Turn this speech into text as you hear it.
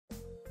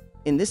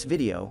In this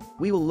video,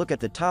 we will look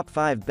at the top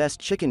 5 best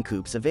chicken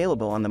coops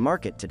available on the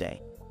market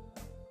today.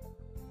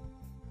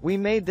 We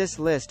made this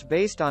list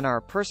based on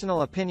our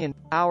personal opinion,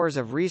 hours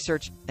of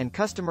research, and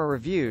customer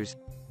reviews.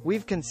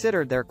 We've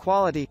considered their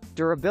quality,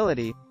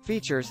 durability,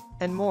 features,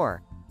 and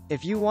more.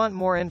 If you want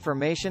more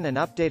information and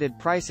updated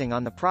pricing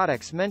on the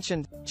products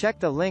mentioned, check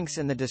the links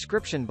in the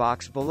description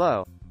box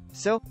below.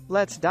 So,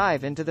 let's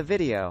dive into the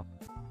video.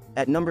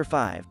 At number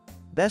 5.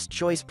 Best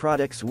Choice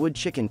Products Wood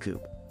Chicken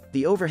Coop.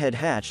 The overhead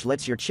hatch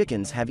lets your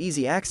chickens have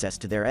easy access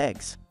to their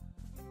eggs.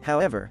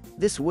 However,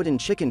 this wooden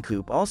chicken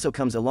coop also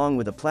comes along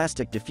with a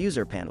plastic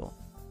diffuser panel.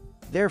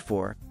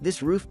 Therefore,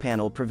 this roof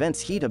panel prevents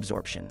heat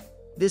absorption.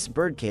 This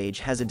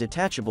birdcage has a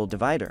detachable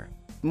divider.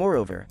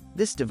 Moreover,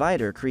 this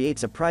divider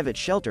creates a private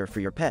shelter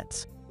for your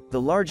pets. The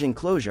large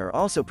enclosure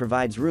also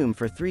provides room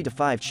for 3 to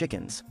 5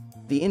 chickens.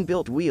 The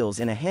inbuilt wheels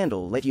and a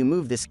handle let you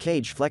move this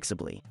cage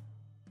flexibly.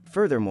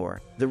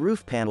 Furthermore, the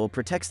roof panel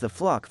protects the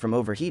flock from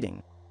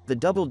overheating. The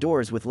double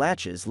doors with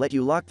latches let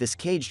you lock this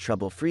cage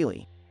trouble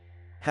freely.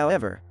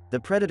 However, the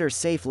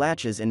predator-safe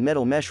latches and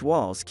metal mesh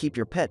walls keep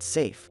your pets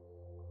safe.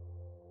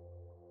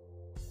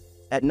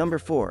 At number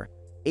 4.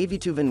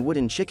 Aivituvin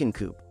Wooden Chicken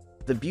Coop.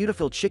 The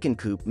beautiful chicken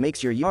coop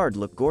makes your yard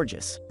look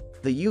gorgeous.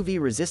 The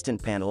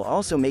UV-resistant panel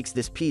also makes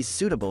this piece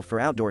suitable for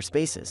outdoor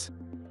spaces.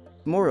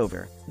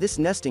 Moreover, this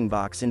nesting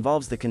box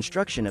involves the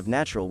construction of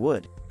natural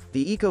wood.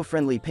 The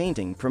eco-friendly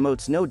painting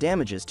promotes no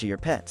damages to your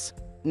pets.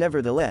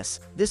 Nevertheless,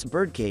 this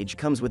birdcage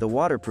comes with a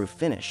waterproof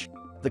finish.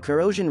 The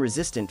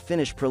corrosion-resistant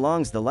finish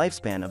prolongs the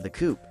lifespan of the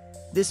coop.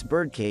 This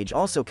birdcage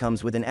also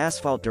comes with an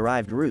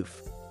asphalt-derived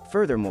roof.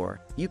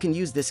 Furthermore, you can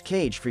use this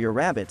cage for your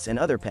rabbits and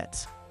other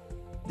pets.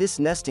 This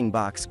nesting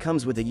box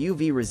comes with a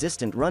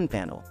UV-resistant run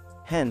panel.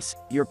 Hence,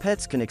 your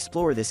pets can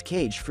explore this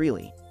cage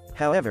freely.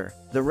 However,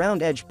 the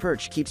round-edge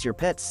perch keeps your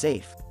pets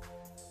safe.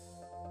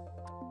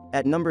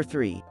 At number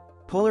 3.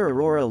 Polar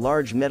Aurora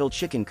Large Metal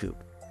Chicken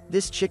Coop.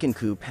 This chicken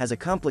coop has a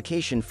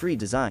complication-free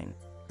design.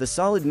 The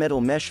solid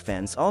metal mesh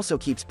fence also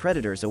keeps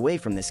predators away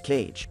from this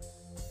cage.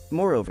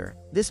 Moreover,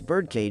 this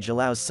birdcage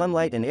allows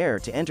sunlight and air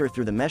to enter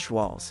through the mesh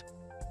walls.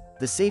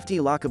 The safety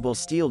lockable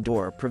steel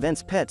door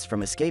prevents pets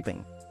from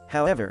escaping.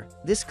 However,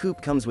 this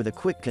coop comes with a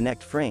quick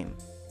connect frame.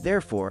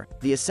 Therefore,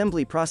 the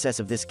assembly process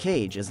of this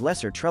cage is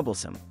lesser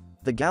troublesome.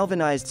 The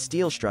galvanized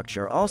steel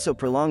structure also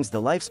prolongs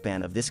the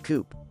lifespan of this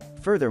coop.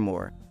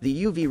 Furthermore,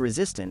 the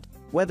UV-resistant,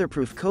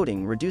 weatherproof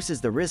coating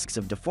reduces the risks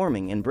of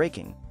deforming and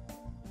breaking.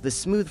 The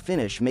smooth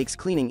finish makes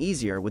cleaning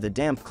easier with a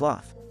damp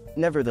cloth.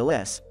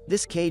 Nevertheless,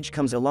 this cage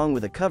comes along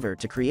with a cover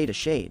to create a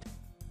shade.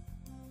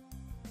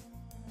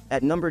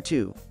 At number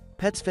 2.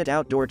 Petsfit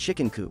Outdoor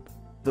Chicken Coop.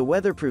 The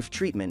weatherproof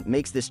treatment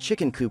makes this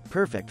chicken coop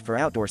perfect for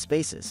outdoor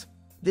spaces.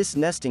 This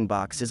nesting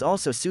box is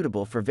also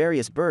suitable for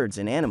various birds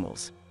and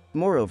animals.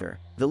 Moreover,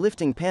 the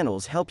lifting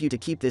panels help you to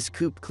keep this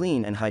coop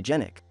clean and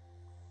hygienic.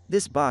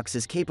 This box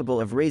is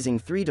capable of raising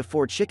 3 to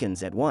 4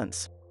 chickens at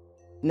once.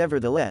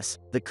 Nevertheless,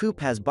 the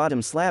coop has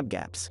bottom slab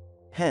gaps.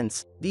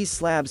 Hence, these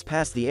slabs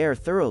pass the air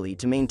thoroughly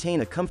to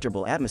maintain a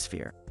comfortable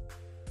atmosphere.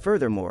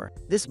 Furthermore,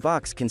 this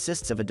box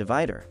consists of a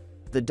divider.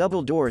 The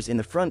double doors in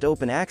the front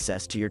open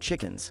access to your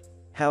chickens.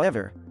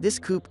 However, this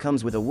coop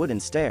comes with a wooden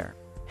stair.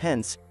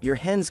 Hence, your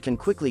hens can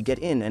quickly get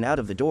in and out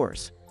of the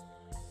doors.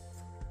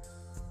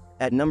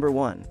 At number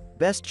 1.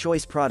 Best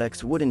Choice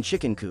Products Wooden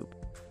Chicken Coop.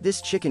 This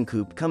chicken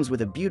coop comes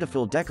with a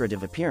beautiful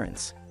decorative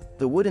appearance.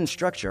 The wooden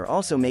structure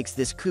also makes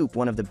this coop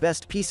one of the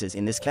best pieces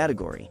in this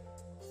category.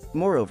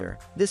 Moreover,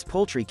 this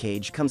poultry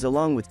cage comes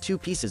along with 2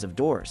 pieces of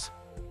doors.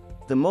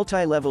 The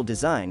multi-level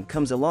design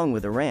comes along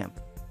with a ramp.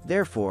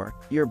 Therefore,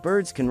 your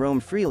birds can roam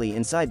freely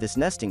inside this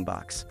nesting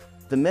box.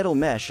 The metal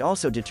mesh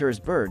also deters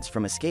birds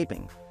from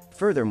escaping.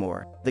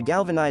 Furthermore, the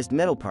galvanized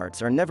metal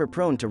parts are never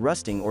prone to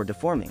rusting or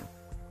deforming.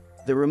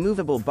 The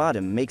removable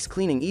bottom makes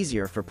cleaning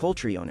easier for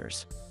poultry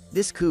owners.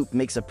 This coop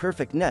makes a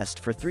perfect nest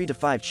for 3 to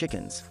 5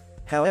 chickens.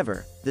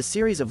 However, the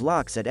series of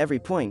locks at every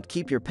point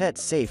keep your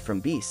pets safe from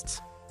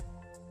beasts.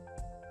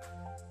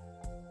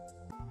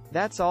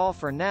 That's all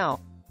for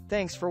now.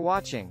 Thanks for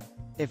watching.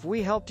 If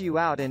we helped you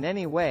out in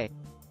any way,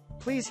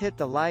 please hit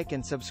the like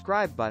and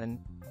subscribe button.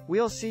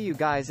 We'll see you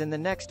guys in the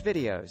next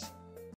videos.